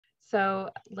So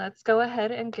let's go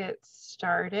ahead and get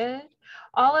started.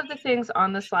 All of the things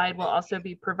on the slide will also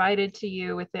be provided to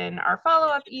you within our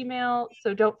follow-up email,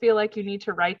 so don't feel like you need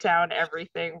to write down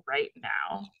everything right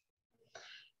now.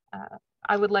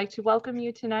 I would like to welcome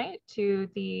you tonight to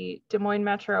the Des Moines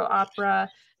Metro Opera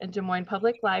and Des Moines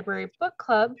Public Library Book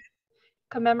Club,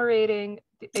 commemorating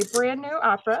a brand new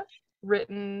opera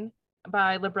written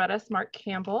by librettist Mark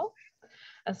Campbell,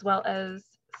 as well as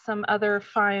some other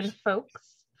fine folks.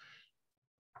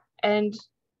 And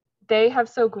they have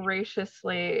so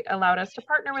graciously allowed us to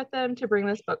partner with them to bring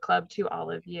this book club to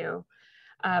all of you.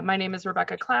 My name is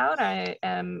Rebecca Cloud. I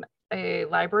am a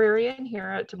librarian here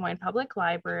at Des Moines Public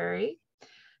Library.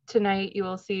 Tonight you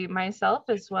will see myself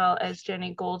as well as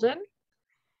Jenny Golden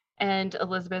and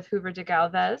Elizabeth Hoover de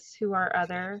Galvez, who are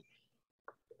other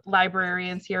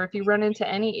librarians here. If you run into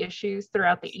any issues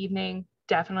throughout the evening,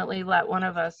 definitely let one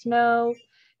of us know.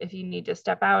 If you need to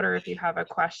step out or if you have a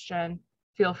question,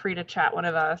 feel free to chat one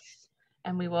of us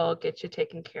and we will get you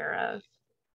taken care of.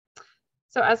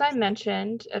 So as I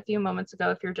mentioned a few moments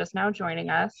ago, if you're just now joining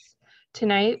us,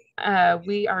 tonight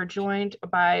we are joined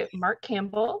by Mark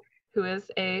Campbell, who is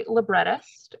a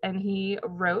librettist, and he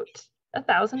wrote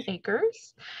 1,000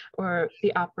 Acres, or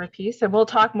the opera piece. And we'll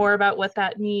talk more about what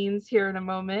that means here in a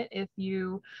moment. If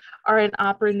you are an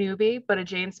opera newbie, but a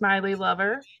Jane Smiley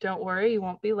lover, don't worry, you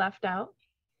won't be left out.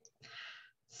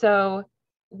 So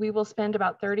we will spend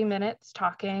about 30 minutes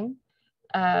talking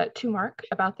to Mark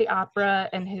about the opera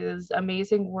and his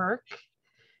amazing work.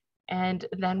 And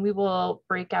then we will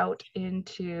break out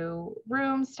into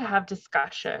rooms to have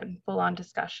discussion, full-on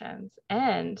discussions.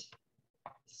 And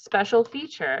special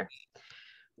feature,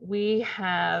 we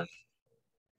have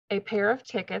a pair of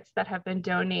tickets that have been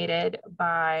donated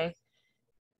by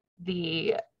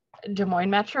the Des Moines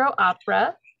Metro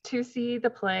Opera to see the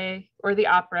play or the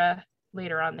opera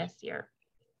later on this year.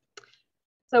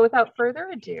 So without further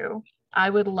ado, I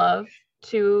would love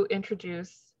to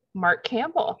introduce Mark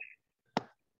Campbell.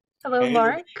 Hello, Hey.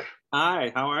 Mark.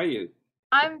 Hi, how are you?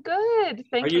 I'm good.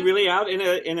 Thank you. Are you really out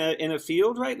in a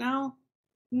field right now?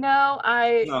 No,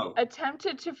 I No.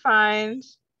 attempted to find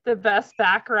the best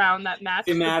background that matched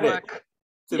the book.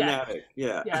 Thematic,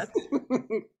 yes. Yeah.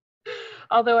 Yes.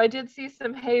 Although I did see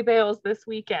some hay bales this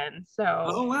weekend, so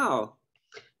Oh, wow.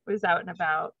 was out and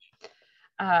about.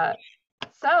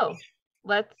 So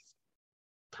let's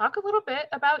talk a little bit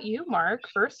about you, Mark.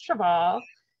 First of all,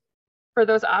 for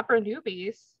those opera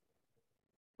newbies,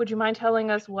 would you mind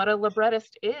telling us what a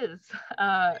librettist is?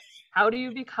 How do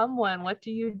you become one? What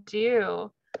do you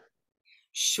do?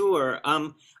 Sure.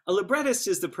 A librettist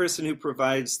is the person who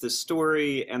provides the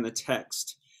story and the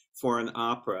text for an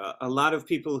opera. A lot of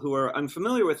people who are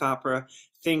unfamiliar with opera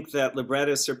think that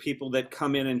librettists are people that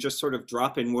come in and just sort of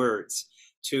drop in words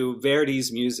to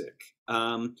Verdi's music.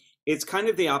 It's kind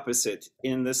of the opposite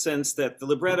in the sense that the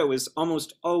libretto is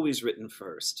almost always written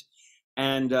first.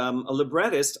 And a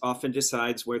librettist often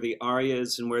decides where the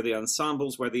arias and where the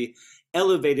ensembles, where the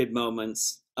elevated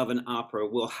moments of an opera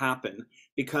will happen,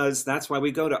 because that's why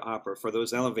we go to opera, for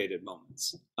those elevated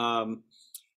moments.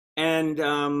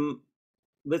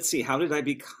 Let's see, how did I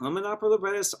become an opera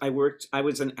librettist? I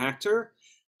was an actor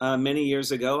many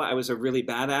years ago. I was a really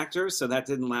bad actor, so that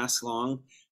didn't last long.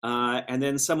 And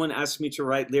then someone asked me to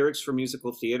write lyrics for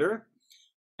musical theater,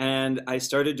 and I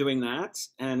started doing that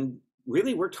and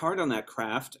really worked hard on that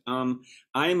craft.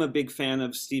 I am a big fan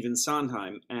of Stephen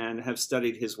Sondheim and have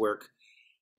studied his work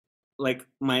like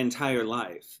my entire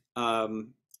life.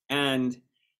 And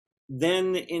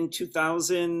then in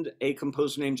 2000, a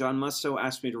composer named John Musto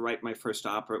asked me to write my first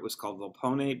opera. It was called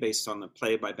Volpone, based on the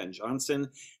play by Ben Jonson.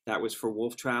 That was for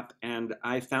Wolf Trap, and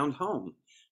I found home.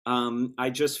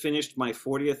 I just finished my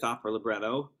 40th opera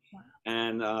libretto. Wow.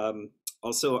 And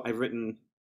also I've written,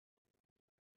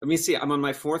 let me see, I'm on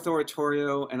my 4th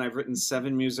oratorio, and I've written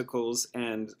 7 musicals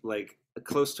and like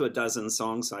close to a dozen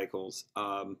song cycles.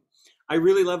 I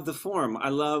really love the form. I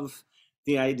love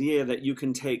the idea that you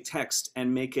can take text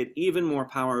and make it even more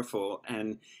powerful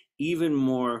and even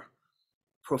more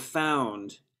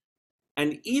profound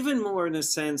and even more, in a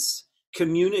sense,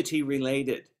 community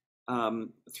related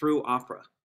through opera.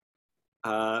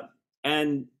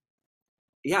 And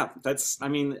yeah, that's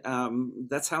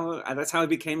how I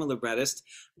became a librettist.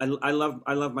 I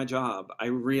love my job. I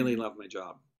really love my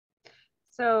job.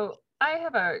 So I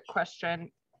have a question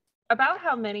about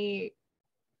how many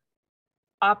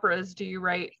operas do you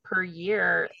write per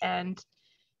year, and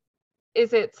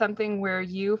is it something where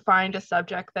you find a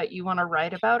subject that you want to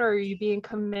write about, or are you being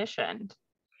commissioned?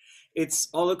 It's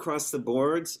all across the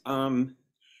board.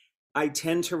 I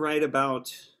tend to write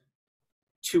about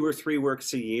 2 or 3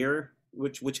 works a year.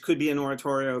 which could be an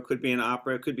oratorio, could be an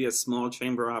opera, could be a small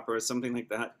chamber opera, something like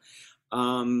that.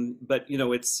 But you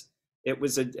know, it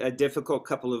was a difficult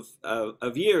couple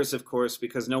of years, of course,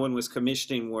 because no one was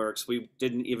commissioning works. We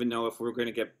didn't even know if we were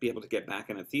going to be able to get back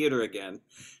in a theater again.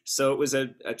 So it was a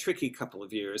tricky couple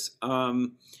of years.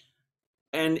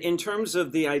 And in terms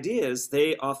of the ideas,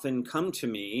 they often come to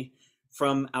me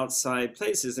from outside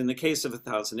places. In the case of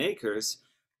 1,000 Acres,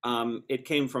 it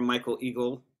came from Michael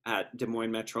Eagle at Des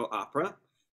Moines Metro Opera.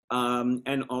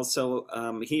 And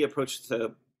also he approached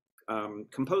the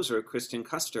composer, Kristen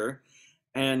Custer,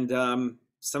 and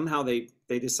somehow they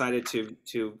decided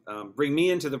to bring me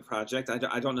into the project.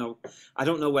 I don't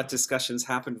know what discussions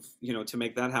happened, you know, to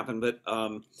make that happen, but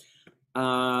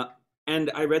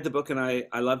and I read the book and I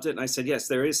loved it, and I said, yes,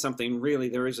 there is something really,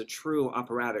 there is a true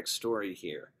operatic story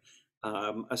here,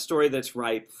 a story that's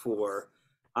ripe for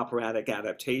operatic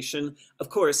adaptation. Of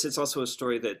course, it's also a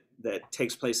story that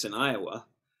takes place in Iowa,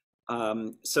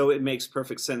 so it makes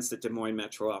perfect sense that Des Moines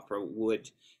Metro Opera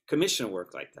would commission a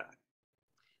work like that.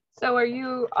 So are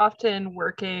you often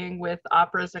working with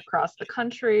operas across the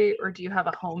country, or do you have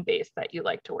a home base that you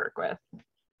like to work with?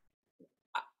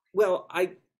 Well,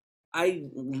 I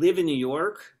live in New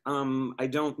York. I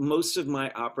don't, most of my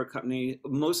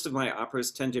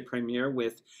operas tend to premiere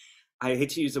with, I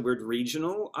hate to use the word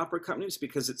regional opera companies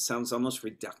because it sounds almost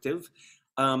reductive.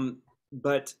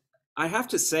 But I have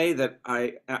to say that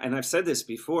and I've said this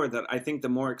before, that I think the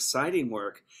more exciting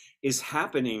work is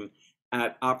happening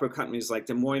at opera companies like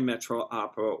Des Moines Metro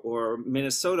Opera or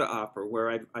Minnesota Opera, where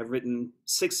I've written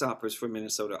 6 operas for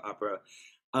Minnesota Opera,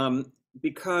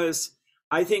 because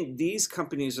I think these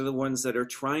companies are the ones that are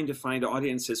trying to find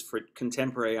audiences for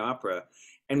contemporary opera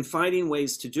and finding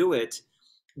ways to do it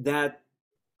that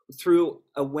through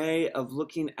a way of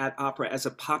looking at opera as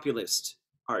a populist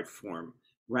art form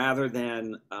rather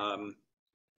than an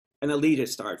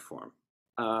elitist art form.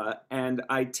 And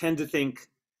I tend to think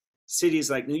cities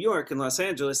like New York and Los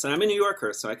Angeles, and I'm a New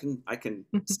Yorker, so I can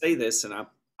say this, and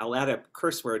I'll add a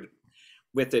curse word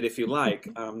with it if you like,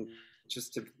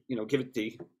 just to, you know, give it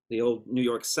the old New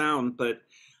York sound. But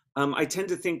I tend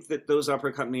to think that those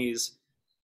opera companies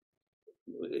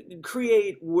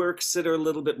create works that are a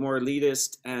little bit more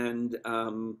elitist and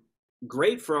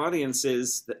great for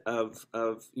audiences of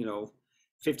you know,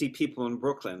 50 people in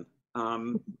Brooklyn.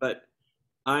 But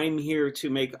I'm here to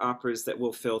make operas that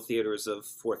will fill theaters of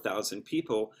 4,000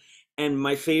 people. And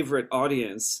my favorite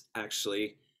audience,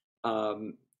 actually,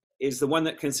 is the one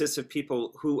that consists of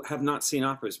people who have not seen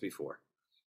operas before,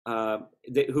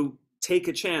 who take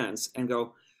a chance and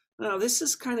go, "Oh, this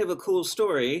is kind of a cool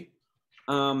story.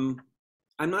 I'm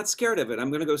not scared of it.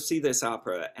 I'm going to go see this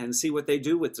opera and see what they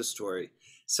do with the story."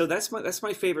 So that's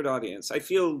my favorite audience. I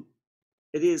feel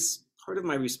it is part of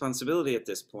my responsibility at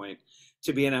this point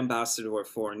to be an ambassador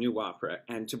for new opera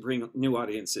and to bring new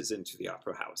audiences into the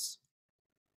opera house.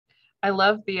 I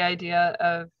love the idea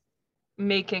of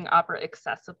making opera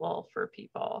accessible for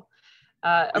people.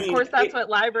 Of course, that's what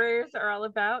libraries are all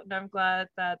about, and I'm glad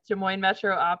that Des Moines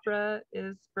Metro Opera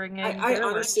is bringing I their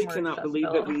honestly works more cannot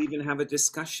believe that we even have a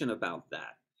discussion about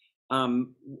that.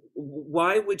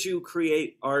 Why would you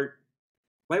create art?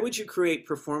 Why would you create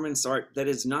performance art that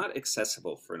is not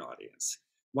accessible for an audience?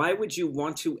 Why would you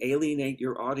want to alienate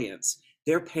your audience?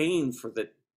 They're paying for the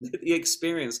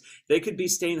experience. They could be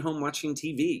staying home watching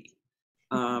TV.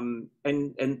 And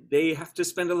they have to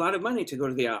spend a lot of money to go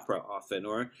to the opera often,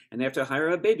 and they have to hire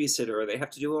a babysitter, or they have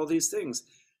to do all these things.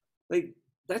 Like,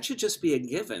 that should just be a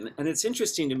given. And it's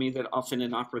interesting to me that often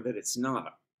in opera that it's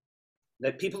not.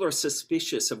 That people are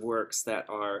suspicious of works that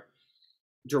are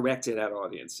directed at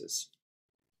audiences.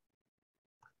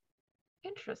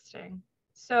 Interesting.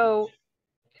 So,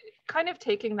 kind of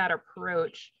taking that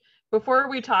approach, before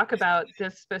we talk about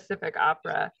this specific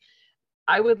opera,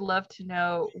 I would love to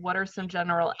know what are some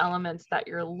general elements that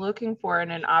you're looking for in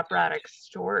an operatic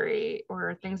story,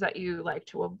 or things that you like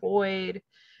to avoid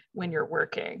when you're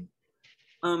working.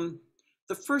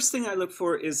 The first thing I look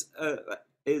for is a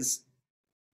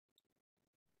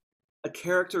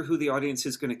character who the audience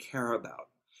is going to care about.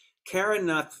 Care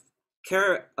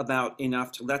about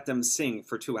enough to let them sing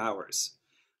for 2 hours.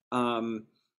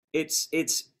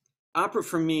 It's opera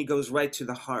for me goes right to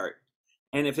the heart.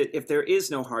 And if there is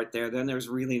no heart there, then there's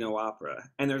really no opera,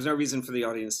 and there's no reason for the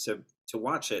audience to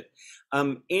watch it.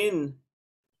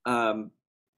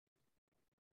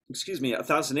 Excuse me,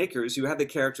 1,000 Acres, you have the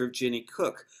character of Ginny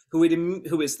Cook,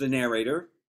 who is the narrator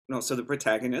and also the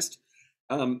protagonist.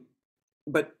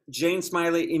 But Jane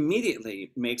Smiley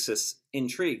immediately makes us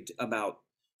intrigued about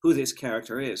who this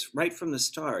character is right from the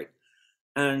start.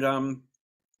 And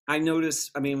I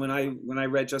noticed, I mean, when I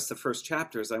read just the first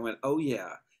chapters, I went, oh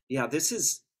yeah, yeah, this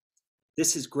is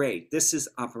great. This is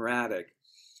operatic.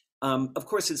 Of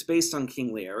course, it's based on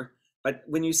King Lear, but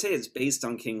when you say it's based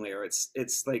on King Lear,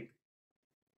 it's like,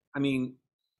 I mean,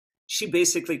 she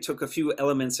basically took a few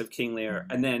elements of King Lear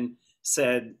Mhm. and then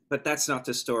said, but that's not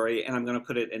the story, and I'm going to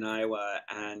put it in Iowa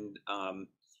and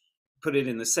put it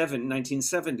in the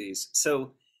 1970s.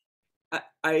 So I,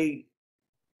 I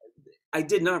I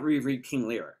did not reread King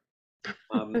Lear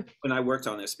when I worked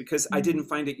on this because I didn't Mhm.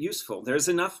 find it useful. There's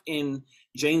enough in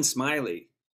Jane Smiley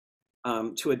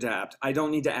to adapt. I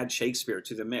don't need to add Shakespeare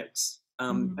to the mix.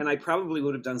 Mhm. And I probably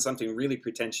would have done something really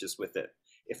pretentious with it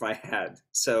if I had.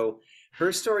 So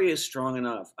her story is strong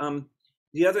enough.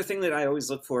 The other thing that I always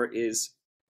look for is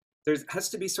there has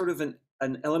to be sort of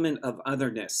an element of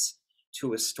otherness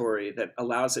to a story that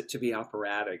allows it to be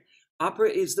operatic.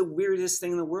 Opera is the weirdest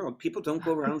thing in the world. People don't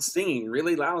go around singing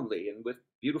really loudly and with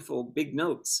beautiful big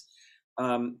notes.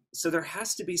 So there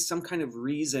has to be some kind of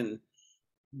reason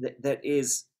that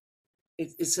is,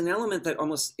 it's an element that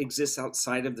almost exists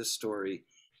outside of the story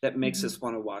that makes Mhm. us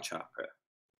want to watch opera.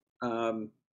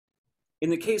 Um,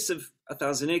 in the case of A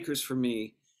Thousand Acres for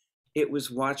me, it was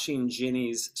watching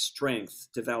Ginny's strength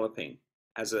developing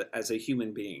as a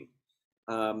human being.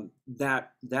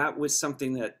 That was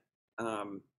something that,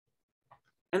 um,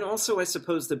 and also I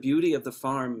suppose the beauty of the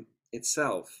farm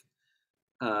itself.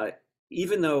 Uh,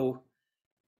 Even though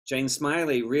Jane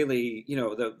Smiley really, you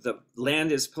know, the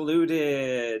land is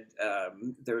polluted,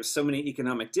 there's so many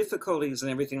economic difficulties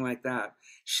and everything like that,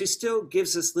 she still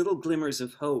gives us little glimmers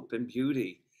of hope and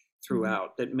beauty Mhm.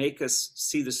 throughout that make us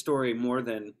see the story more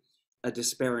than a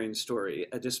despairing story,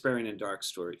 a despairing and dark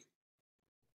story.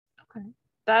 Okay.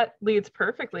 That leads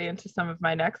perfectly into some of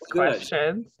my next Good.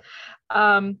 questions.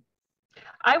 Um,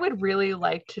 I would really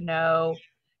like to know,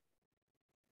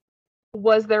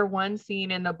 was there one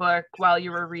scene in the book while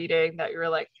you were reading that you were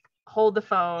like, hold the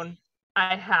phone,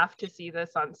 I have to see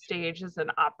this on stage as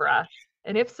an opera?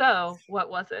 And if so, what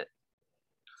was it?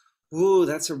 Ooh,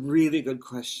 that's a really good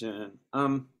question.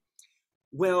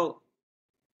 Well,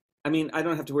 I mean, I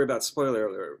don't have to worry about spoiler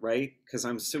alert, right? Because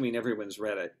I'm assuming everyone's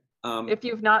read it. If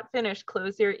you've not finished,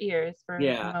 close your ears for a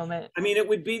Yeah, moment. I mean, it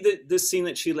would be the scene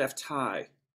that she left high,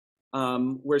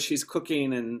 where she's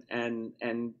cooking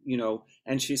and you know,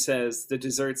 and she says the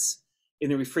desserts in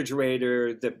the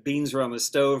refrigerator, the beans are on the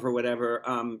stove or whatever.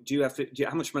 Do you have to?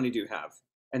 How much money do you have?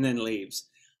 And then leaves.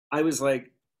 I was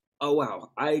like, oh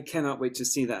wow, I cannot wait to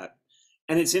see that.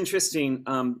 And it's interesting.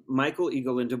 Michael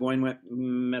Eagle in Des Moines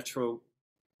Metro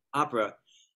Opera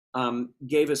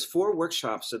gave us 4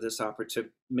 workshops of this opera to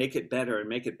make it better and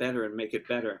make it better and make it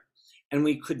better, and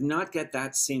we could not get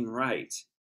that scene right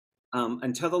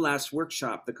until the last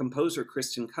workshop. The composer,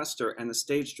 Kristen Custer, and the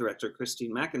stage director,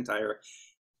 Christine McIntyre,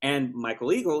 and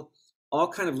Michael Eagle all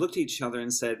kind of looked at each other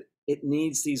and said, it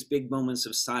needs these big moments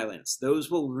of silence. Those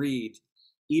will read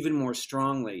even more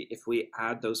strongly if we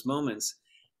add those moments.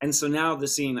 And so now the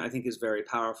scene, I think, is very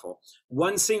powerful.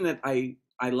 One scene that I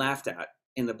laughed at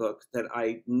in the book that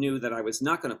I knew that I was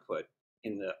not going to put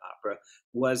in the opera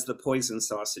was the poison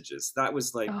sausages. That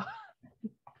was like, Oh,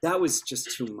 that was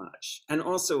just too much. And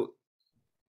also,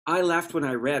 I laughed when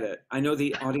I read it. I know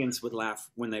the audience would laugh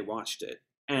when they watched it.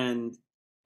 And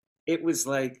it was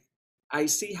like, I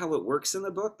see how it works in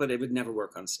the book, but it would never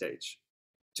work on stage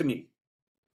to me.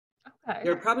 okay.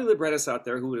 There are probably librettists out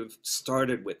there who would have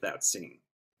started with that scene,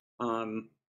 um,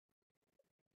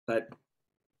 but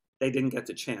they didn't get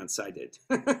the chance. I did.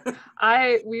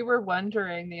 We were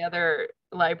wondering, the other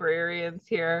librarians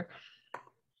here,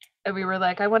 and we were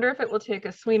like, I wonder if it will take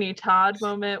a Sweeney Todd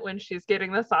moment when she's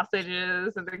getting the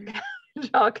sausages and the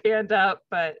cabbage all canned up,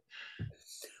 but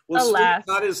Well, alas.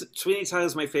 Sweeney Todd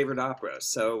is my favorite opera.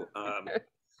 So,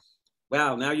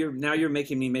 wow, now you're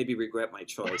making me maybe regret my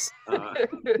choice. um,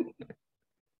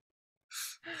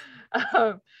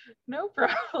 no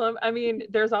problem. I mean,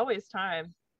 there's always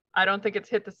time. I don't think it's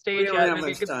hit the We stage don't yet. have Maybe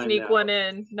you much could time sneak now. one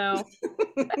in. No.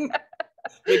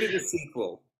 Maybe the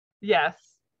sequel, Yes.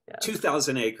 Yes.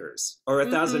 2,000 Acres or a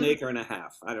thousand Mm-hmm. acre and a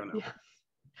half. I don't know.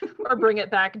 Yeah. Or bring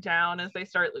it back down as they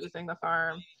start losing the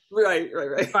farm Right, right, to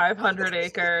right. 500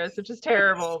 acres, which is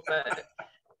terrible. But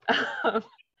um,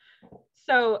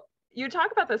 so you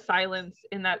talk about the silence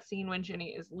in that scene when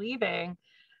Ginny is leaving.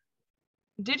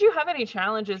 Did you have any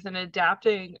challenges in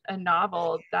adapting a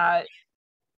novel that,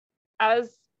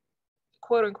 as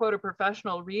quote unquote a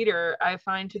professional reader, I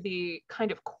find to be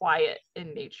kind of quiet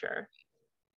in nature?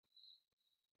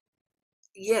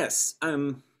 Yes.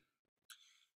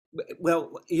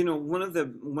 Well, you know, one of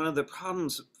the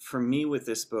problems for me with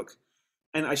this book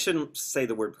and I shouldn't say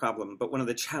the word problem, but one of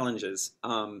the challenges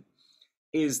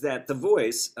is that the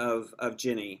voice of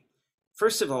Ginny,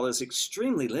 first of all, is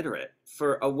extremely literate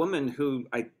for a woman who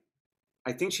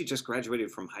I think she just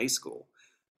graduated from high school.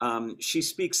 She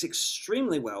speaks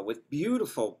extremely well with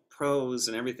beautiful prose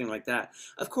and everything like that.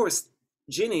 Of course,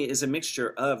 Ginny is a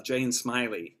mixture of Jane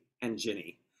Smiley and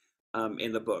Ginny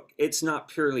in the book. It's not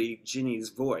purely Ginny's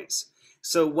voice.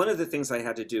 So one of the things I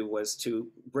had to do was to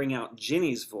bring out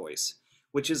Ginny's voice,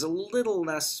 which is a little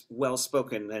less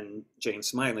well-spoken than Jane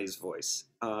Smiley's voice.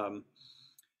 Um,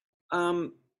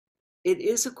 it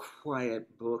is a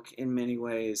quiet book in many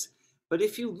ways, but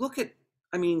if you look at,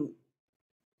 I mean,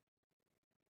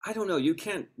 I don't know, you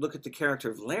can't look at the character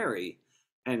of Larry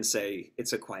and say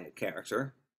it's a quiet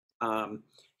character.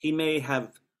 He may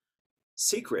have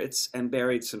secrets and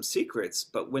buried some secrets,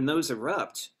 but when those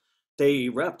erupt, they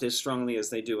erupt as strongly as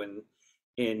they do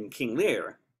in King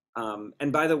Lear.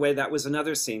 And by the way, that was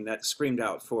another scene that screamed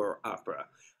out for opera.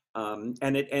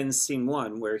 And it ends scene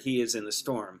one where he is in the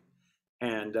storm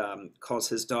and calls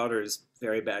his daughters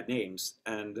very bad names.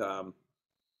 And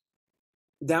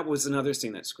that was another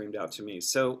scene that screamed out to me.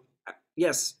 So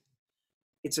yes,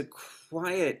 it's a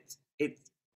quiet,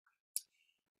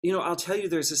 I'll tell you,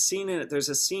 there's a scene in it, there's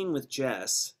a scene with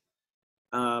Jess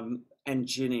and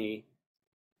Ginny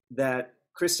that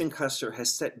Kristen Custer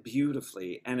has set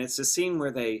beautifully. And it's a scene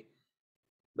where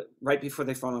right before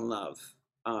they fall in love.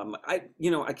 I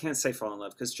can't say fall in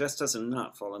love because Jess doesn't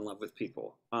not fall in love with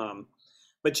people.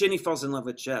 But Ginny falls in love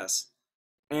with Jess.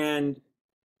 And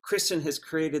Kristen has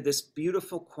created this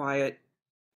beautiful, quiet,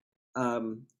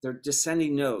 they're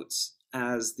descending notes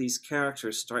as these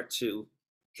characters start to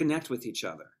connect with each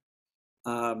other.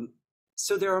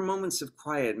 So there are moments of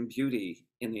quiet and beauty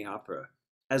in the opera,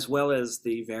 as well as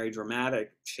the very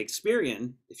dramatic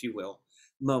Shakespearean, if you will,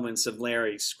 moments of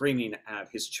Larry screaming at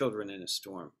his children in a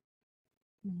storm.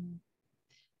 Mm-hmm.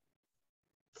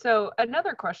 So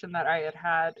another question that I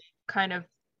had kind of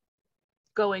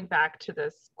going back to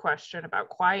this question about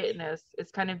quietness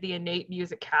is kind of the innate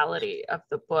musicality of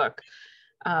the book.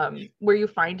 Were you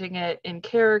finding it in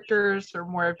characters or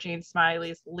more of Jane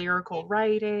Smiley's lyrical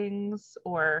writings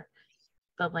or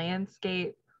the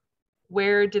landscape?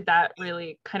 Where did that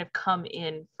really kind of come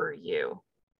in for you?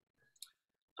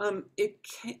 It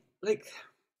can't,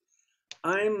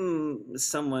 I'm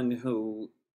someone who,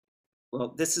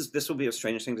 well, this will be a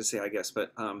strange thing to say, I guess,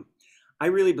 but I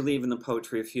really believe in the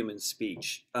poetry of human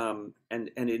speech and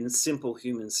in simple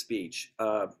human speech.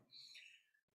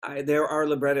 There are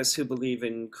librettists who believe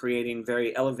in creating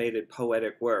very elevated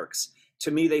poetic works.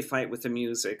 To me, they fight with the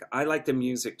music. I like the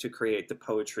music to create the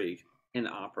poetry in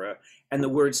opera and the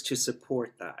words to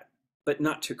support that, but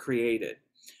not to create it.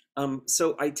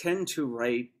 So I tend to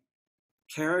write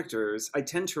characters, I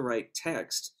tend to write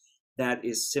text that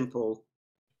is simple,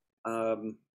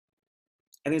 and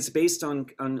it's based on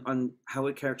how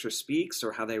a character speaks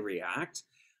or how they react.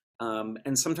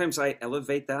 And sometimes I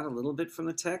elevate that a little bit from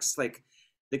the text, like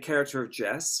the character of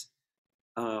Jess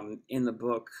in the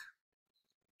book.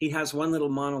 He has one little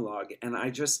monologue, and I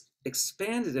just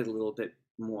expanded it a little bit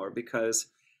more because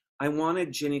I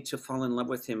wanted Ginny to fall in love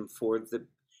with him for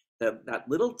that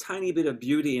little tiny bit of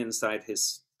beauty inside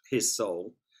his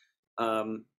soul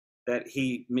that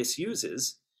he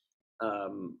misuses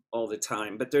all the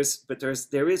time. But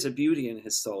there is a beauty in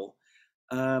his soul.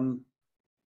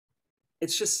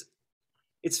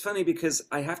 It's funny because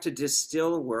I have to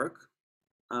distill a work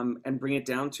and bring it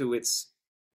down to its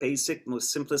basic,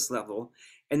 most simplest level,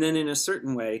 and then in a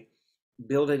certain way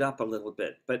build it up a little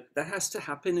bit. But that has to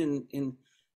happen in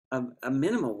a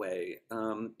minimal way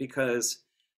because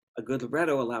a good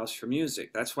libretto allows for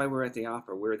music. That's why we're at the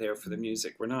opera. We're there for the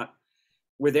music.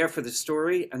 We're there for the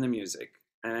story and the music.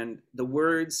 And the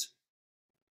words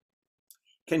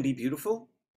can be beautiful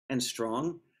and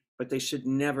strong, but they should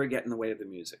never get in the way of the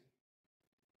music.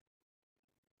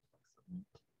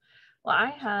 Well, I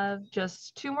have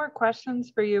just 2 more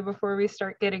questions for you before we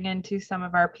start getting into some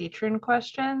of our patron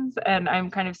questions, and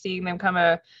I'm kind of seeing them come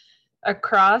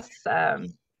across.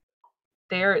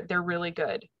 They're really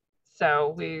good,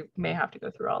 so we may have to go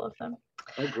through all of them.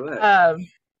 Oh, good.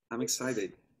 I'm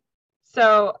excited.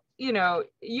 So, you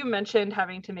mentioned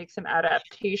having to make some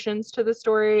adaptations to the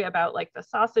story about like the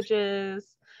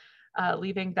sausages,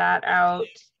 leaving that out.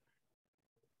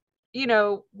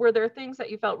 Were there things that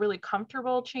you felt really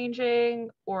comfortable changing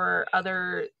or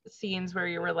other scenes where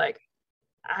you were like,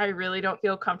 I really don't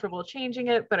feel comfortable changing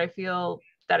it, but I feel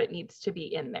that it needs to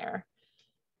be in there?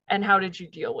 And how did you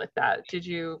deal with that? Did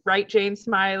you write Jane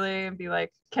Smiley and be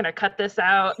like, can I cut this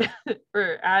out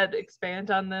or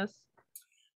expand on this?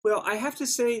 Well, I have to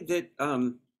say that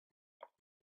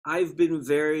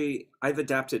I've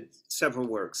adapted several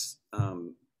works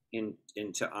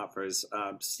into operas.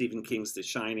 Stephen King's The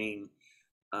Shining,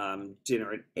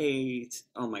 Dinner at Eight.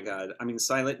 Oh my God. I mean,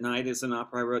 Silent Night is an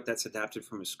opera I wrote that's adapted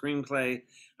from a screenplay.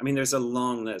 I mean, there's a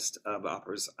long list of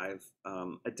operas I've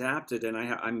adapted, and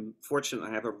I'm fortunate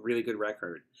I have a really good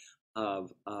record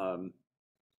of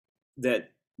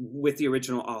that with the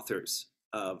original authors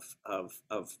of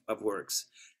works.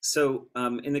 So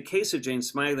in the case of Jane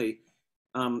Smiley,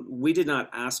 we did not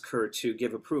ask her to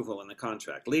give approval in the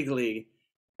contract. Legally,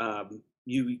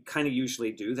 you kind of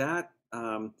usually do that.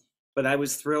 But I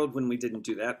was thrilled when we didn't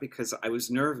do that because I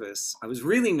was nervous. I was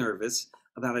really nervous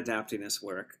about adapting this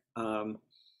work.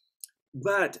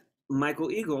 But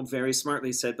Michael Eagle very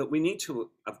smartly said, but we need to,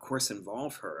 of course,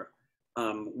 involve her.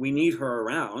 We need her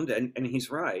around, and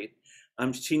he's right.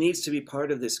 She needs to be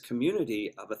part of this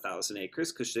community of 1,000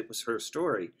 Acres because it was her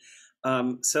story.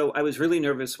 So I was really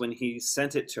nervous when he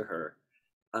sent it to her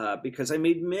because I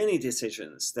made many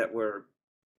decisions that were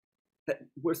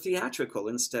theatrical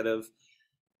instead of,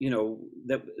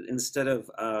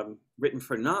 written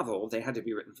for novel, they had to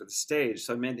be written for the stage.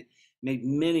 So I made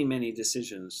many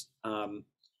decisions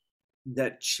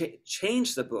that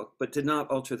changed the book, but did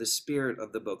not alter the spirit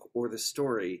of the book or the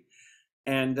story.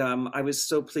 And I was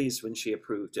so pleased when she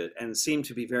approved it and seemed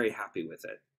to be very happy with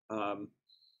it.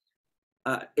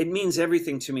 It means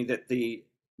everything to me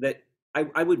that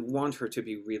I would want her to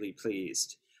be really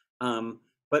pleased.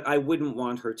 But I wouldn't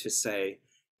want her to say,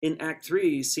 in Act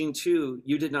 3, Scene 2,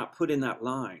 you did not put in that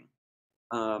line.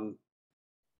 And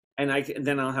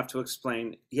then I'll have to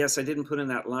explain, yes, I didn't put in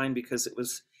that line because it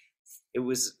was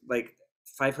like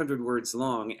 500 words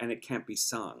long and it can't be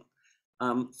sung.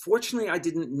 Fortunately, I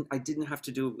didn't have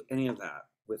to do any of that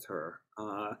with her.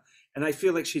 And I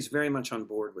feel like she's very much on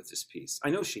board with this piece.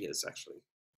 I know she is, actually.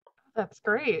 That's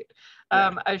great.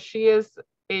 Yeah. She is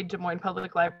a Des Moines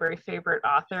Public Library favorite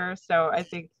author. So I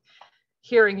think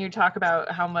hearing you talk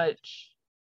about how much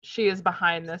she is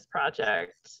behind this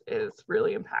project is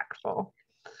really impactful.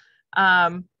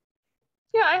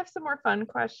 Yeah, I have some more fun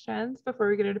questions before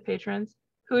we get into patrons.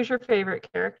 Who is your favorite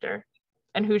character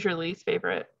and who's your least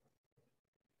favorite?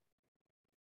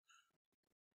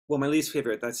 Well, my least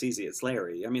favorite, that's easy. It's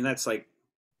Larry. I mean,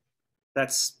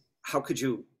 how could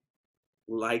you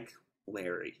like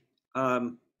Larry?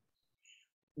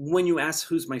 When you ask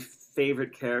who's my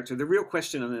favorite character, the real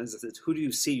question on this is who do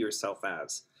you see yourself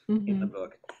as in the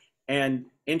book? And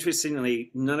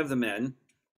interestingly, none of the men.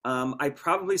 I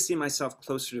probably see myself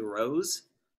closer to Rose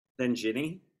than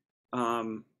Ginny.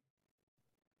 I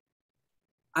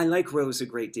like Rose a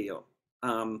great deal.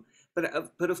 But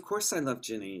of course I love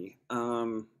Ginny.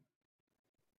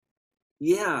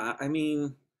 Yeah, I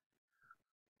mean,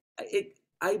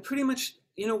 I pretty much,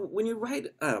 when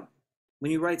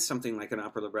you write something like an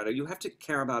opera libretto, you have to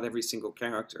care about every single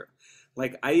character.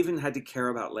 Like I even had to care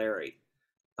about Larry.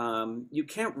 You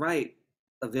can't write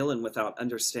a villain without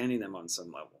understanding them on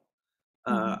some level.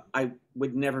 I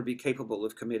would never be capable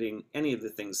of committing any of the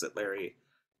things that Larry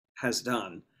has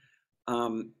done.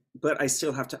 But I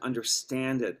still have to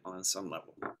understand it on some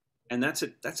level. And that's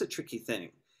a tricky thing.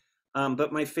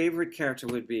 But my favorite character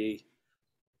would be,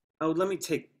 let me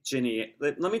take Ginny.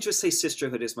 Let me just say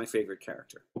Sisterhood is my favorite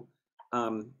character.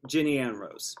 Ginny and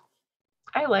Rose.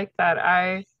 I like that.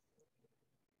 I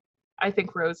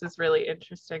think Rose is really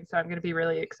interesting, so I'm going to be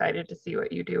really excited to see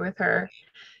what you do with her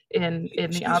in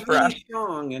the opera. She's really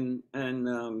strong, and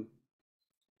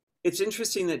it's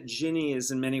interesting that Ginny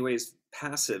is in many ways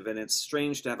passive, and it's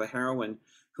strange to have a heroine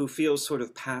who feels sort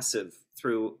of passive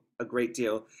through a great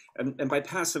deal. And by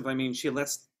passive, I mean she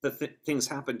lets the things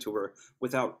happen to her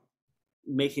without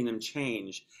making them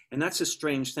change. And that's a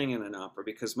strange thing in an opera,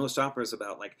 because most opera is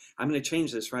about like, I'm going to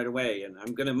change this right away and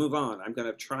I'm going to move on. I'm going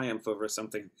to triumph over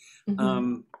something.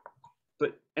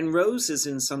 And Rose is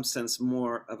in some sense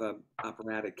more of an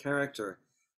operatic character.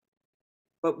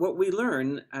 But what we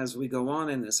learn as we go on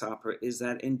in this opera is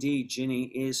that indeed Ginny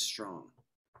is strong.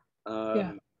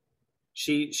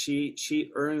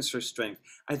 She earns her strength.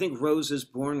 I think Rose is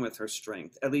born with her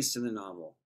strength, at least in the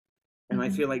novel. And I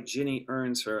feel like Ginny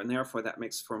earns her, and therefore that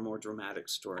makes for a more dramatic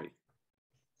story.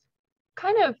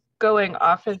 Kind of going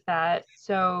off of that,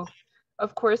 so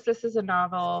of course this is a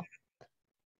novel.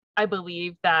 I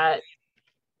believe that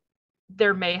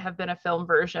there may have been a film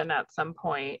version at some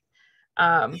point.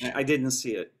 I didn't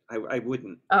see it. I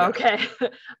wouldn't. Oh, okay.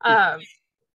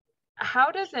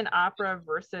 How does an opera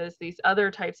versus these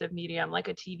other types of medium, like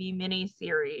a TV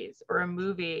miniseries or a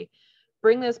movie,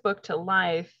 bring this book to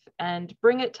life, and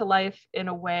bring it to life in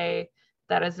a way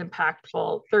that is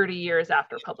impactful 30 years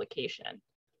after publication?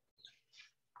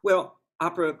 Well,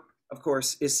 opera of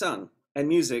course, is sung, and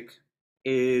music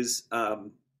is,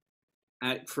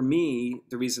 for me,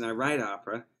 the reason I write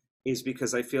opera is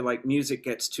because I feel like music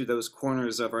gets to those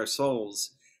corners of our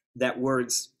souls that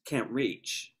words can't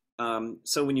reach.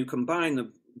 So when you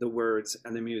combine the words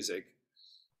and the music,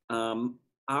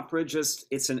 opera just,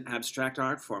 it's an abstract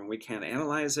art form. We can't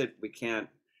analyze it. We can't,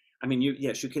 I mean,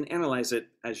 yes, you can analyze it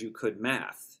as you could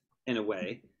math in a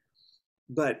way,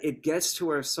 but it gets to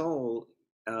our soul.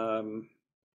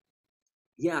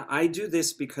 Yeah, I do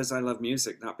this because I love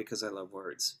music, not because I love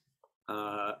words.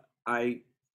 I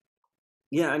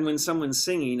Yeah, and when someone's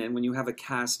singing, and when you have a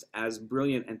cast as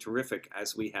brilliant and terrific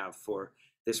as we have for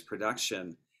this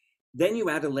production, then you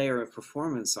add a layer of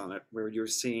performance on it, where you're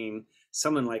seeing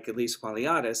someone like Elise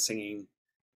Qualiata singing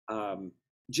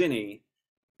Ginny,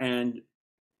 and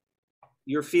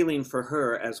you're feeling for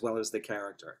her as well as the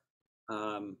character.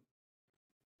 Um,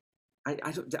 I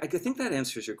think that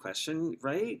answers your question,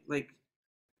 right? Like,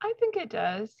 I think it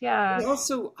does. Yeah. and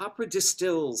also, opera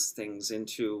distills things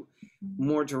into Mhm.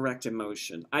 more direct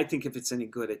emotion. I think if it's any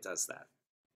good, it does that.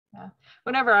 Yeah.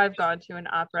 Whenever I've gone to an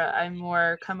opera, I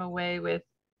more come away with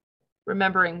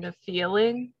remembering the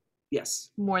feeling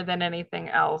Yes. more than anything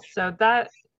else. So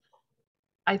that,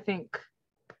 I think,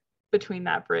 between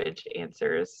that bridge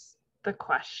answers the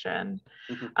question.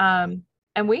 Mhm.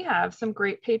 And we have some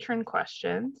great patron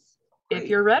questions if Great.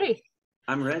 you're ready.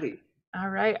 I'm ready. All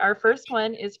right. Our first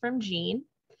one is from Jean.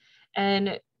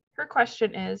 And her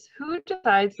question is, who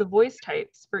decides the voice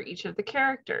types for each of the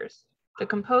characters? The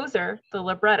composer, the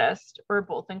librettist, or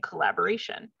both in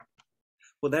collaboration?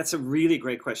 Well, that's a really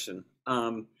great question.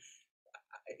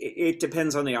 It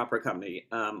depends on the opera company.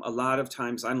 A lot of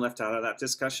times I'm left out of that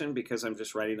discussion because I'm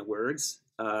just writing the words.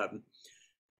 And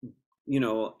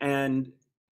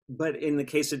but in the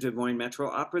case of Des Moines Metro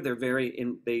Opera,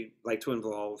 they like to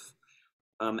involve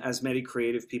as many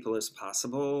creative people as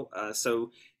possible.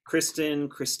 So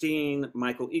Christine,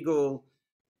 Michael Eagle,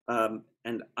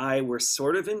 and I were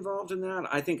sort of involved in that.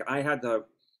 I think I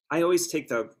always take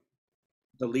the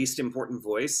least important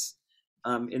voice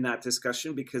in that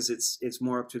discussion because it's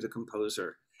more up to the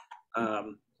composer.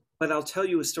 But I'll tell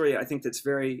you a story I think that's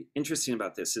very interesting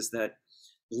about this is that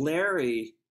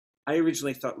Larry, I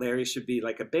originally thought Larry should be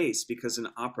like a bass because in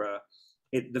opera,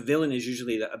 the villain is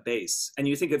usually a bass. And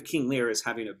you think of King Lear as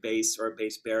having a bass or a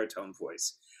bass baritone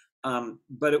voice.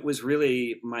 But it was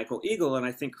really Michael Eagle and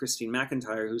I think Christine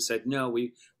McIntyre who said, no,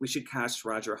 we should cast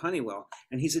Roger Honeywell,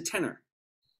 and he's a tenor.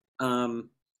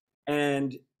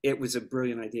 And it was a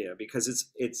brilliant idea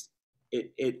because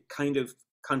it kind of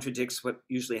contradicts what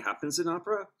usually happens in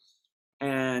opera,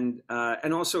 and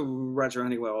also Roger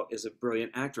Honeywell is a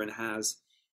brilliant actor and has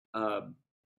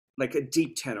like a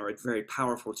deep tenor, a very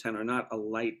powerful tenor, not a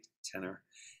light tenor.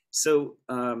 So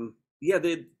yeah,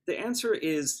 the answer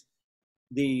is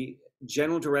the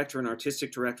general director and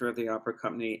artistic director of the opera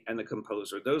company and the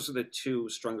composer. Those are the two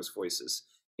strongest voices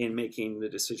in making the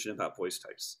decision about voice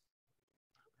types.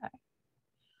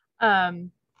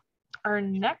 Our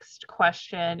next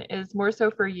question is more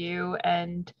so for you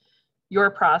and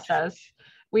your process.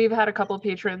 We've had a couple of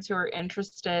patrons who are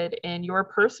interested in your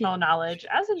personal knowledge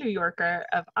as a New Yorker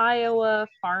of Iowa,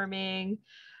 farming.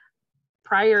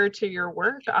 Prior to your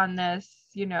work on this,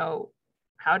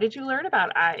 how did you learn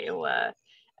about Iowa?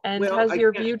 And Well, has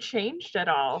your view changed at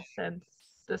all since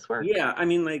this work? Yeah, I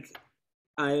mean, like,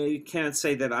 I can't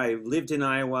say that I lived in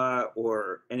Iowa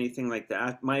or anything like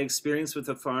that. My experience with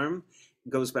the farm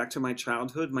goes back to my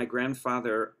childhood. My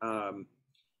grandfather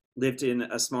lived in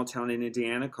a small town in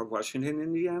Indiana called Washington,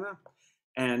 Indiana.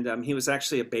 And he was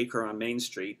actually a baker on Main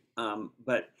Street.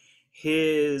 But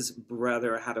his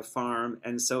brother had a farm.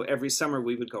 And so every summer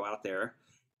we would go out there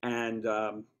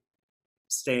and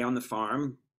stay on the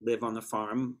farm, live on the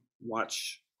farm,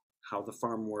 watch how the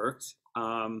farm worked.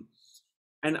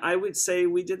 And I would say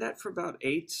we did that for about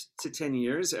 8 to 10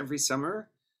 years every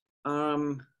summer.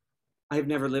 I've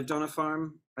never lived on a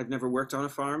farm. I've never worked on a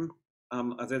farm,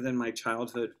 other than my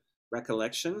childhood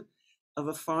recollection of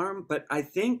a farm. But I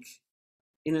think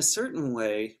in a certain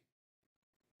way,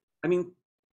 I mean,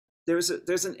 there's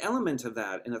an element of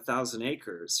that in 1,000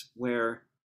 Acres where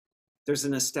there's a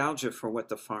nostalgia for what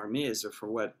the farm is or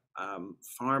for what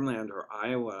farmland or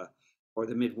Iowa or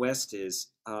the Midwest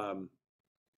is.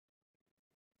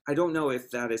 I don't know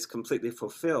if that is completely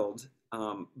fulfilled,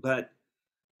 but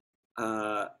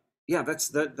yeah,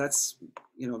 that's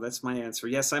my answer.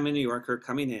 Yes, I'm a New Yorker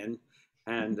coming in,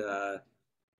 and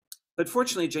but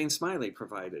fortunately, Jane Smiley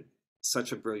provided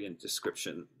such a brilliant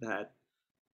description that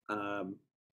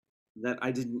that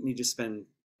I didn't need to spend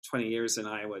 20 years in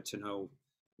Iowa to know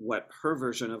what her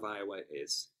version of Iowa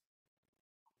is.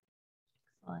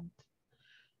 Excellent.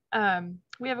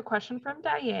 We have a question from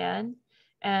Diane,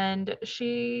 and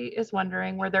she is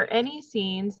wondering, were there any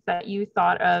scenes that you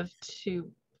thought of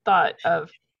to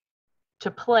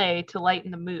play to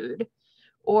lighten the mood?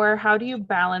 Or how do you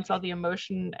balance all the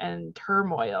emotion and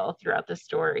turmoil throughout the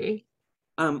story?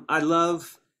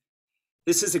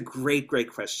 This is a great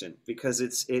question, because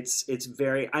it's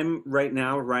very, I'm right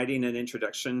now writing an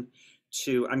introduction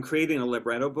to, I'm creating a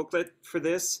libretto booklet for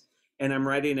this, and I'm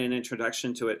writing an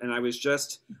introduction to it. And I was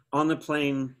just on the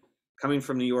plane coming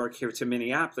from New York here to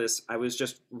Minneapolis. I was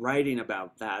just writing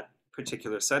about that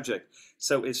particular subject.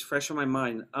 So it's fresh on my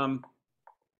mind. I'm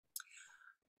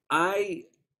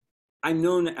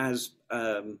known as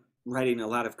writing a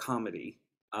lot of comedy.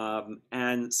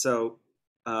 And so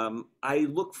I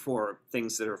look for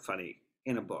things that are funny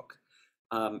in a book.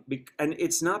 And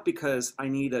it's not because I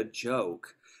need a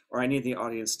joke or I need the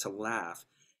audience to laugh.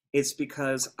 It's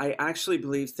because I actually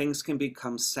believe things can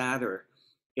become sadder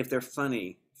if they're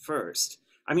funny first.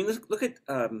 I mean, look at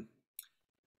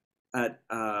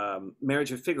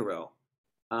Marriage of Figaro.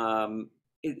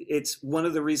 It's one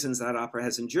of the reasons that opera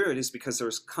has endured is because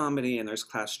there's comedy and there's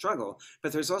class struggle,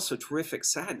 but there's also terrific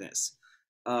sadness.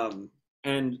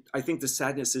 And I think the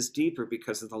sadness is deeper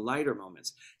because of the lighter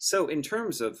moments. So in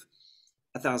terms of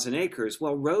A Thousand Acres,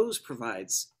 well, Rose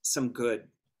provides some good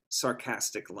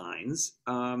sarcastic lines.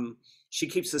 She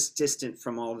keeps us distant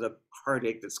from all the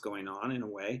heartache that's going on in a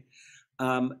way.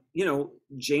 You know,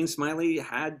 Jane Smiley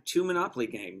had 2 Monopoly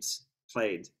games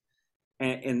played.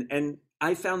 And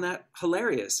I found that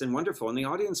hilarious and wonderful, and the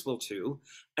audience will too,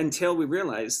 until we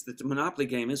realize that the Monopoly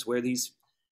game is where these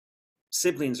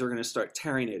siblings are going to start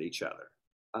tearing at each other.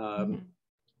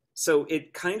 So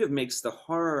it kind of makes the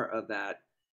horror of that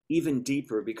even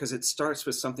deeper, because it starts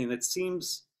with something that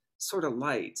seems sort of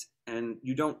light, and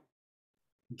you don't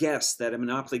guess that a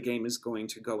Monopoly game is going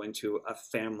to go into a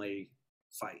family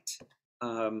fight.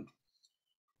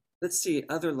 Let's see,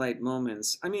 other light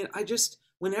moments. I mean,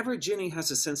 whenever Ginny has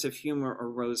a sense of humor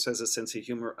or Rose has a sense of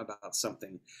humor about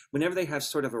something, whenever they have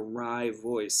sort of a wry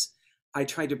voice, I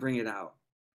try to bring it out.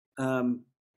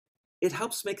 It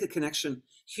helps make a connection.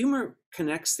 Humor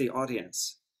connects the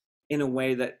audience in a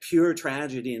way that pure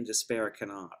tragedy and despair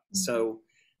cannot. So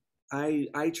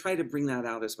I try to bring that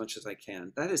out as much as I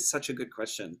can. That is such a good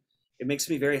question. It makes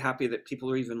me very happy that people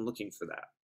are even looking for that.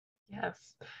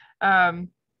 Yes.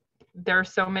 There are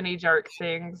so many dark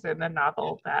things in the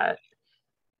novel that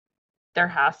there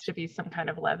has to be some kind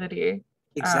of levity.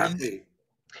 Exactly.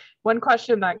 One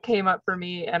question that came up for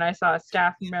me, and I saw a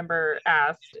staff member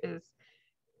asked, is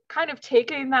kind of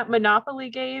taking that Monopoly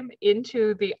game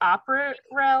into the opera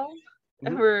realm.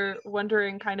 And we're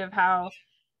wondering kind of how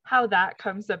that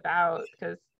comes about,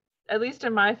 because at least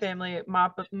in my family,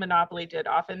 Monopoly did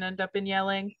often end up in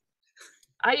yelling.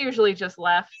 I usually just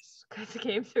left because the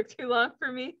game took too long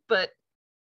for me, but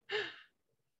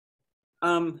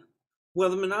well,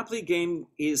 the Monopoly game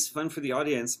is fun for the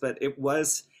audience, but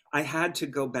I had to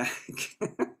go back.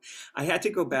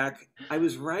 I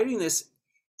was writing this.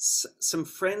 Some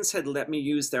friends had let me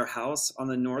use their house on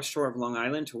the North Shore of Long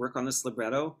Island to work on this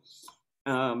libretto,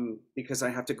 because I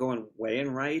have to go away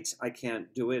and write. I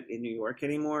can't do it in New York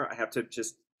anymore. I have to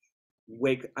just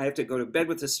I have to go to bed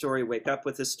with the story, wake up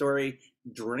with the story,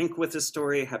 drink with the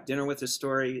story, have dinner with the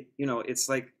story. You know, it's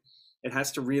like, it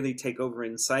has to really take over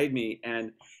inside me.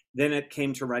 And then it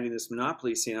came to writing this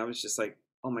Monopoly scene. I was just like,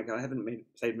 oh my God, I haven't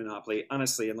played Monopoly,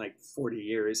 honestly, in like 40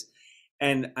 years.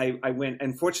 And I went,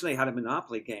 and fortunately I had a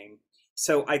Monopoly game,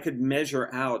 so I could measure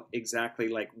out exactly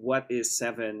like what is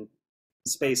 7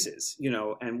 spaces, you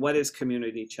know, and what is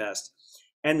community chest.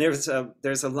 And there's a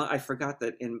lot, I forgot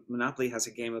that in Monopoly has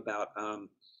a game about,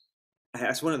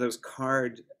 has one of those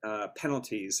card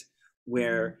penalties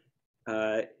where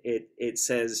it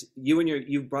says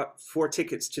you brought 4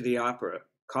 tickets to the opera,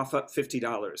 cough up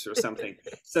 $50 or something.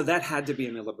 So that had to be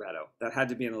in the libretto.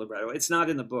 It's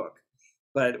not in the book,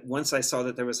 but once I saw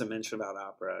that there was a mention about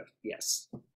opera, yes.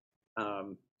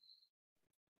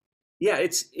 Yeah,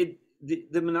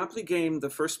 the Monopoly game, the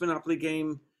first Monopoly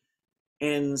game,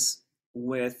 ends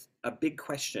with a big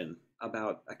question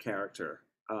about a character.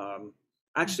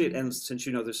 Actually, it ends, since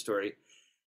you know the story,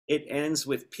 it ends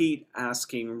with Pete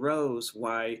asking Rose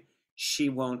why she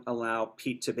won't allow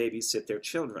Pete to babysit their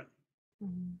children.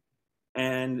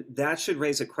 And that should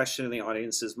raise a question in the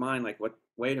audience's mind, like, what?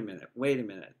 Wait a minute.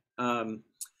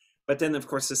 But then, of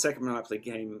course, the second Monopoly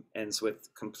game ends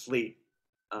with complete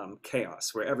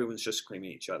chaos, where everyone's just screaming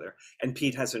at each other, and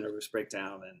Pete has a nervous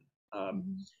breakdown,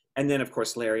 and then, of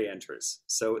course, Larry enters.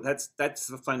 So that's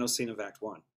the final scene of Act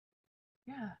 1.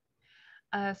 Yeah.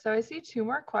 So I see 2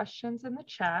 more questions in the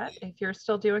chat, if you're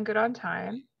still doing good on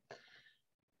time.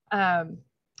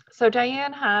 So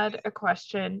Diane had a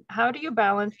question. How do you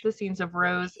balance the scenes of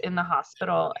Rose in the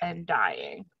hospital and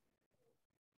dying?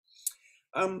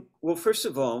 Well, first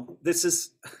of all,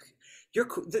 these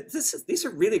are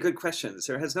really good questions.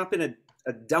 There has not been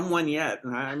a dumb one yet.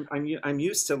 And I'm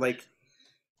used to like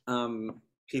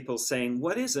people saying,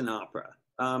 what is an opera?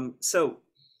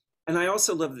 And I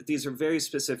also love that these are very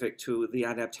specific to the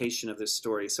adaptation of this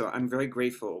story. So I'm very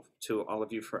grateful to all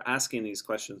of you for asking these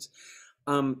questions.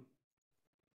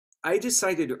 I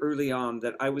decided early on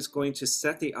that I was going to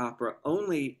set the opera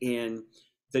only in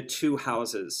the 2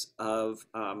 houses of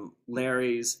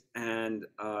Larry's and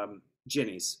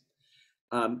Ginny's.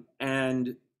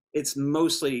 And it's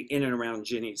mostly in and around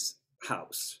Ginny's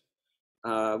house.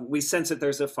 We sense that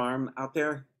there's a farm out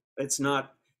there.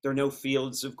 There are no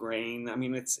fields of grain. I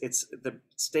mean, the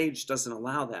stage doesn't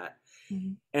allow that.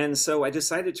 Mm-hmm. And so I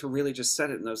decided to really just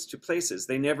set it in those 2 places.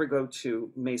 They never go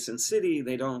to Mason City.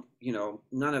 They don't,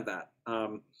 none of that.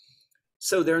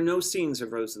 So there are no scenes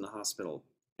of Rose in the hospital.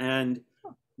 And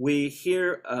we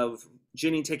hear of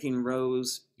Ginny taking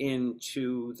Rose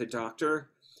into the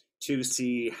doctor to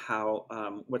see how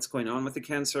what's going on with the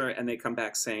cancer, and they come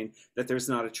back saying that there's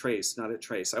not a trace.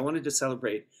 I wanted to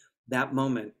celebrate that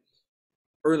moment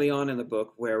early on in the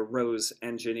book where Rose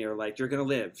and Ginny are like, you're going to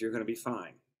live, you're going to be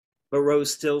fine. But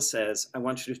Rose still says, I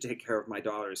want you to take care of my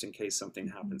daughters in case something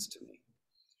happens to me.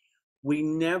 We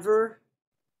never,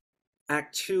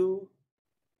 Act 2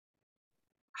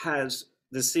 has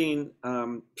the scene,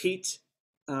 Pete,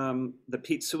 the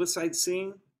Pete suicide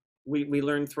scene. We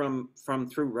learn through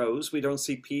Rose. We don't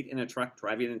see Pete in a truck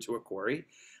driving into a quarry.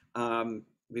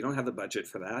 We don't have the budget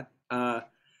for that.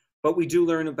 But we do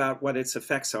learn about what its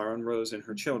effects are on Rose and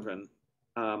her children.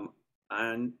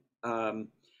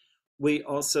 We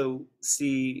also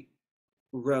see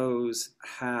Rose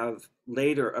have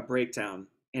later a breakdown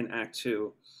in Act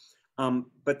 2.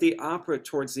 But the opera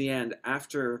towards the end,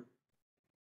 after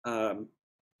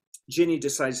Ginny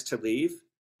decides to leave,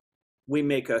 we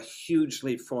make a huge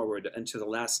leap forward into the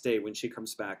last day when she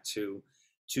comes back to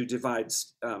divide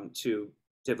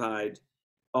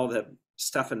all the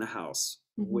stuff in the house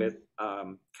with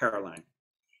Caroline.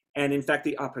 And in fact,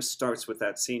 the opera starts with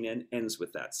that scene and ends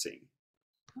with that scene.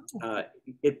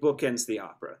 It bookends the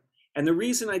opera. And the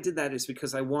reason I did that is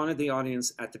because I wanted the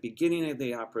audience at the beginning of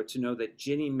the opera to know that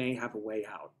Ginny may have a way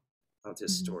out of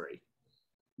this story.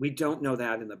 We don't know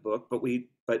that in the book, but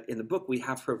in the book we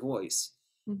have her voice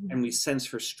and we sense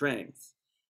her strength.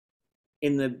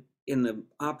 In the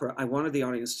opera, I wanted the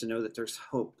audience to know that there's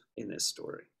hope in this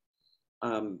story.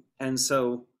 And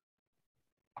so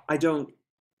we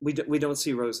don't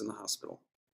see Rose in the hospital.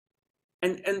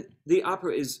 And the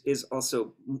opera is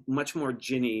also much more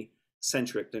Ginny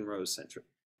centric than Rose centric.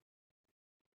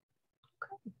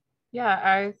 Okay.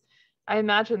 Yeah, I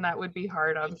imagine that would be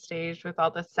hard on stage with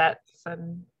all the sets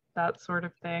and that sort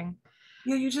of thing.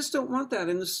 Yeah, you just don't want that.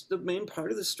 And the main part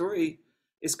of the story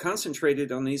is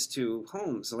concentrated on these 2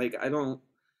 homes. Like, I don't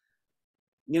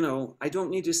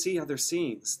need to see other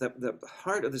scenes. The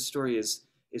heart of the story is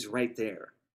right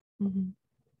there.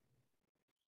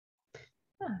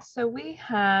 Yeah, so we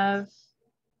have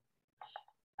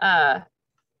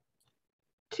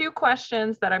 2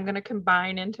 questions that I'm going to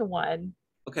combine into one.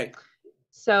 Okay.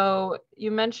 So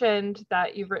you mentioned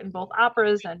that you've written both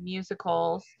operas and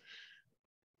musicals.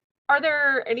 Are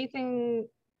there anything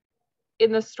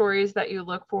in the stories that you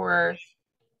look for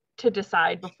to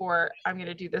decide before I'm going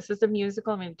to do this as a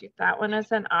musical, I'm going to do that one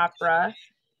as an opera?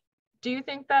 Do you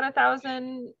think that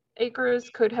 1,000 Acres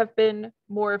could have been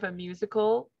more of a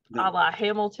musical, a la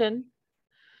Hamilton?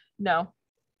 No.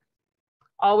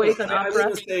 Always an opera? I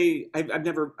wouldn't say, I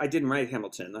didn't write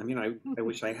Hamilton. I mean, I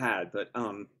wish I had, but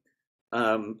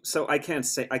so I can't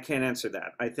answer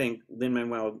that. I think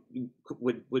Lin-Manuel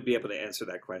would be able to answer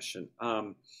that question.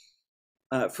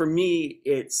 For me,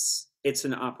 it's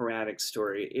an operatic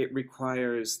story. It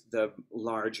requires the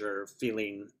larger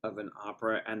feeling of an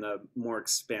opera and the more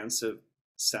expansive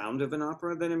sound of an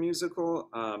opera than a musical.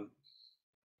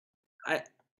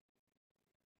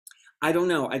 I don't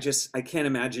know. I can't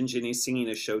imagine Ginny singing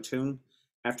a show tune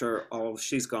after all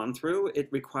she's gone through. It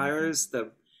requires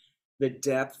the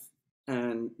depth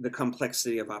and the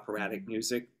complexity of operatic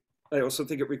music. I also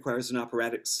think it requires an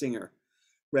operatic singer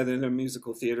rather than a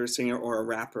musical theater singer or a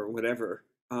rapper, whatever.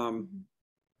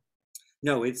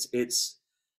 No, it's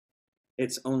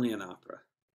only an opera.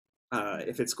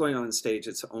 If it's going on stage,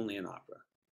 it's only an opera.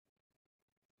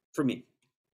 For me.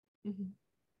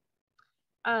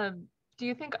 Do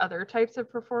you think other types of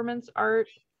performance art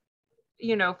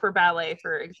you know, for ballet,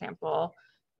 for example,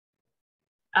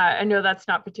 I know that's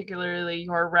not particularly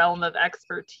your realm of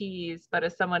expertise, but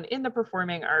as someone in the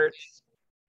performing arts,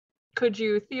 could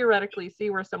you theoretically see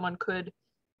where someone could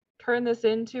turn this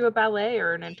into a ballet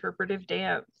or an interpretive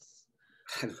dance?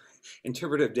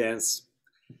 Interpretive dance.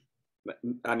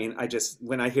 I mean,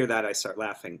 when I hear that, I start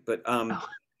laughing. But Oh.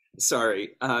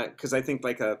 sorry, because I think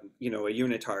like a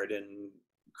unitard and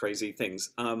crazy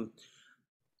things.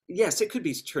 Yes, it could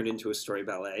be turned into a story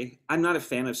ballet. I'm not a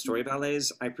fan of story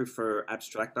ballets. I prefer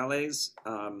abstract ballets.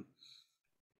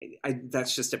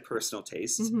 That's just a personal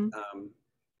taste. Mm-hmm.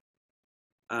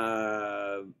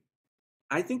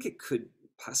 I think it could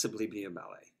possibly be a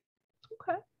ballet.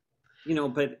 Okay. You know,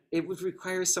 but it would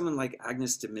require someone like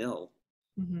Agnes de Mille.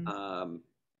 Mm-hmm.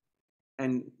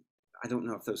 And I don't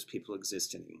know if those people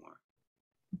exist anymore.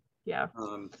 Yeah.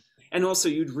 And also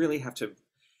you'd really have to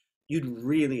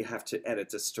edit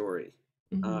the story.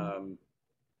 Mm-hmm.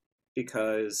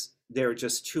 Because there are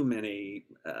just too many,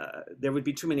 there would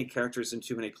be too many characters and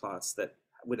too many plots that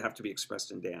would have to be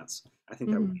expressed in dance. I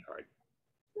think that would be hard.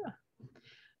 Yeah.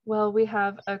 Well, we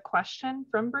have a question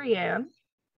from Brianne.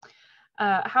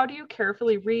 How do you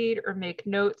carefully read or make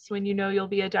notes when you know you'll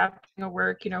be adapting a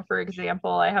work? You know, for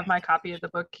example, I have my copy of the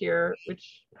book here,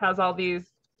 which has all these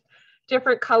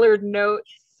different colored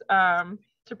notes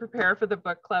to prepare for the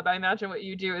book club. I imagine what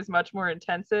you do is much more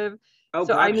intensive. Oh,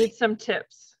 so gosh. I need some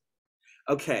tips.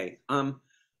 Okay.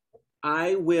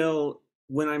 I will,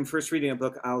 when I'm first reading a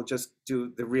book, I'll just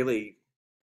do the really,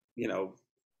 you know,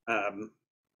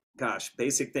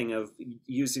 basic thing of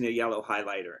using a yellow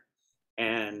highlighter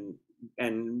and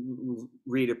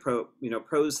read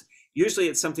prose. Usually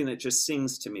it's something that just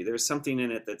sings to me. There's something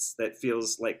in it that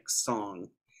feels like song.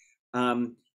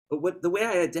 But the way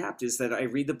I adapt is that I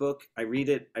read the book, I read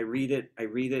it,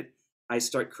 I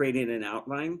start creating an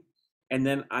outline, and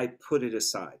then I put it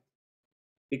aside.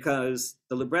 Because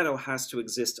the libretto has to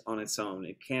exist on its own.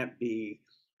 It can't be,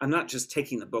 I'm not just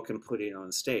taking the book and putting it on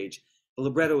stage. The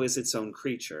libretto is its own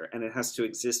creature, and it has to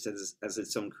exist as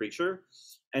its own creature.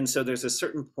 And so there's a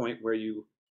certain point where you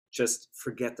just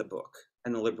forget the book,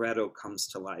 and the libretto comes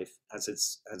to life as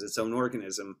its own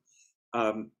organism.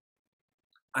 I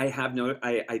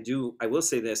will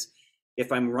say this,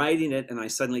 if I'm writing it and I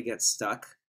suddenly get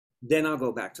stuck, then I'll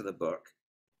go back to the book.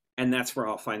 And that's where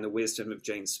I'll find the wisdom of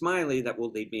Jane Smiley that will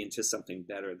lead me into something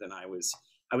better than I was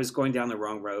going down the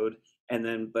wrong road.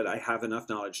 But I have enough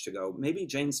knowledge to go, maybe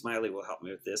Jane Smiley will help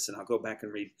me with this. And I'll go back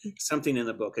and read something in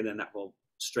the book, and then that will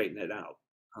straighten it out.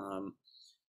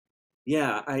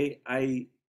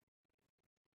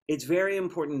 It's very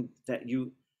important that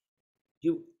you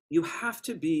have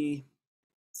to be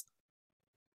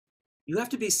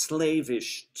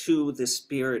slavish to the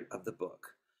spirit of the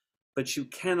book, but you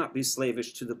cannot be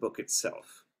slavish to the book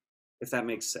itself, if that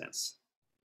makes sense.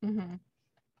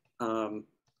 Mm-hmm.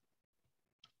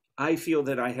 I feel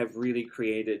that I have really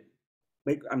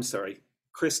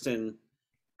Kristen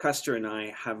Custer and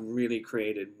I have really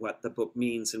created what the book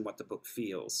means and what the book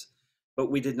feels.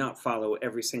 But we did not follow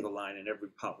every single line and every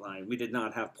plot line. We did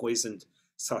not have poisoned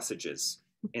sausages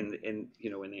in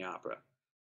the opera.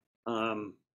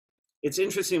 It's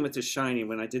interesting with The Shining.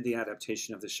 When I did the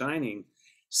adaptation of The Shining,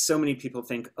 so many people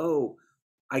think, "Oh,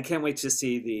 I can't wait to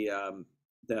see the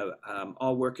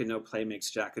all work and no play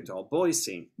makes Jack a dull boy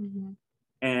scene." Mm-hmm.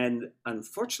 And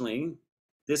unfortunately,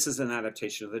 this is an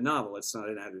adaptation of the novel. It's not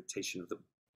an adaptation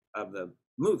of the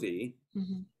movie,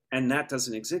 mm-hmm. and that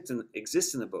doesn't exist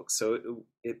in the book. So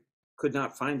it could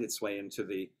not find its way into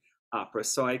the opera.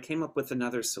 So I came up with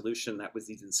another solution that was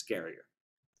even scarier.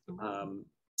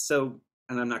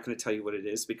 And I'm not going to tell you what it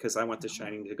is because I want The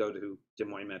Shining to go to Des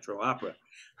Moines Metro Opera.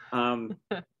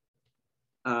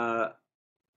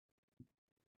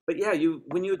 But yeah,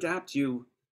 when you adapt, your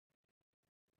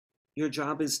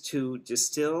job is to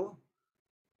distill,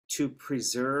 to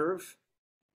preserve,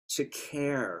 to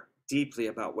care deeply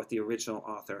about what the original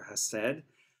author has said,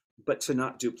 but to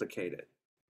not duplicate it.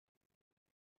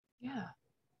 Yeah,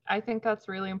 I think that's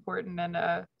really important and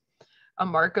a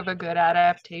mark of a good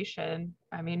adaptation.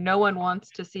 I mean, no one wants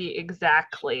to see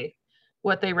exactly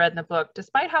what they read in the book,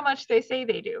 despite how much they say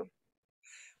they do.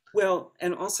 Well,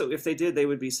 and also if they did, they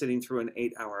would be sitting through an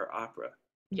 8-hour opera.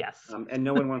 Yes. And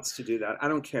no one wants to do that. I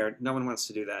don't care. No one wants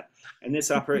to do that. And this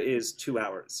opera is 2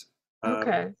 hours.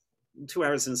 Okay. 2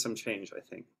 hours and some change, I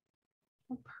think.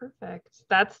 Oh, perfect.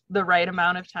 That's the right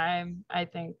amount of time, I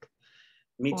think.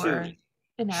 Me too.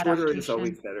 An Shorter is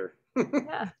always better.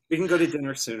 Yeah. We can go to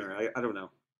dinner sooner. I don't know.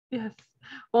 Yes.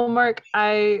 Well, Mark,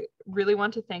 I really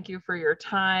want to thank you for your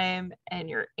time and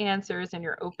your answers and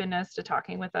your openness to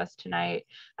talking with us tonight.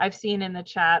 I've seen in the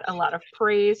chat a lot of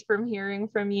praise from hearing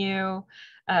from you.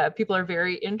 People are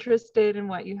very interested in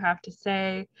what you have to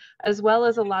say, as well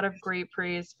as a lot of great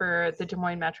praise for the Des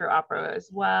Moines Metro Opera as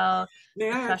well,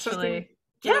 May I add something? especially.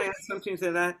 Can I Yes. add something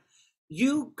to that?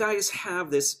 You guys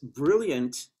have this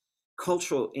brilliant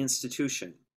cultural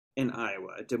institution in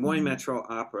Iowa, Des Moines Mhm. Metro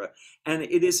Opera, and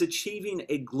it is achieving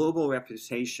a global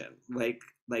reputation. Like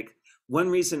one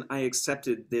reason I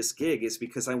accepted this gig is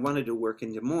because I wanted to work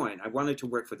in Des Moines. I wanted to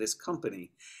work for this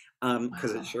company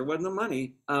because it Wow. sure wasn't the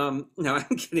money. No,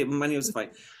 I'm kidding. Money was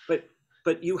fine,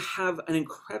 but you have an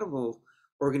incredible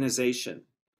organization,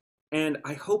 and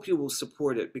I hope you will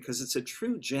support it because it's a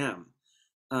true gem.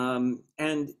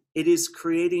 And it is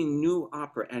creating new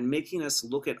opera and making us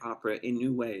look at opera in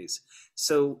new ways.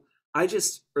 So I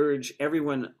just urge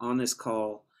everyone on this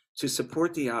call to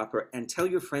support the opera and tell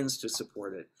your friends to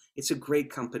support it. It's a great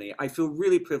company. I feel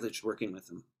really privileged working with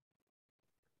them.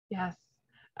 Yes.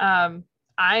 Um,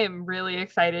 I am really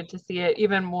excited to see it,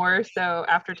 even more so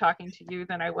after talking to you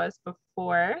than I was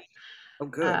before. Oh,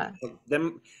 good. Uh, Well,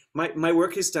 then my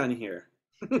work is done here.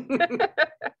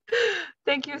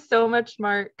 Thank you so much,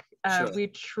 Mark. Sure. We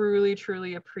truly,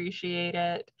 truly appreciate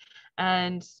it.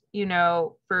 And,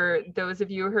 for those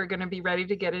of you who are going to be ready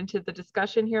to get into the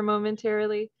discussion here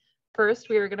momentarily, first,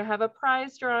 we are going to have a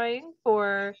prize drawing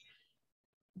for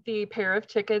the pair of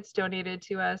tickets donated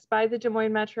to us by the Des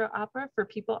Moines Metro Opera for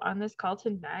people on this call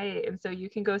tonight. And so you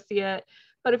can go see it.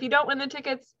 But if you don't win the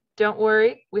tickets, don't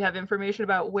worry. We have information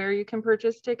about where you can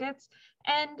purchase tickets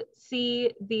and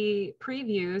see the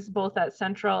previews both at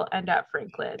Central and at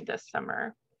Franklin this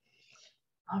summer.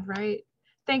 All right.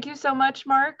 Thank you so much,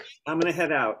 Mark. I'm gonna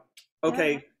head out. Yeah.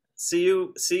 Okay. See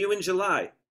you in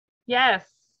July. Yes.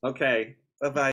 Okay. Bye-bye.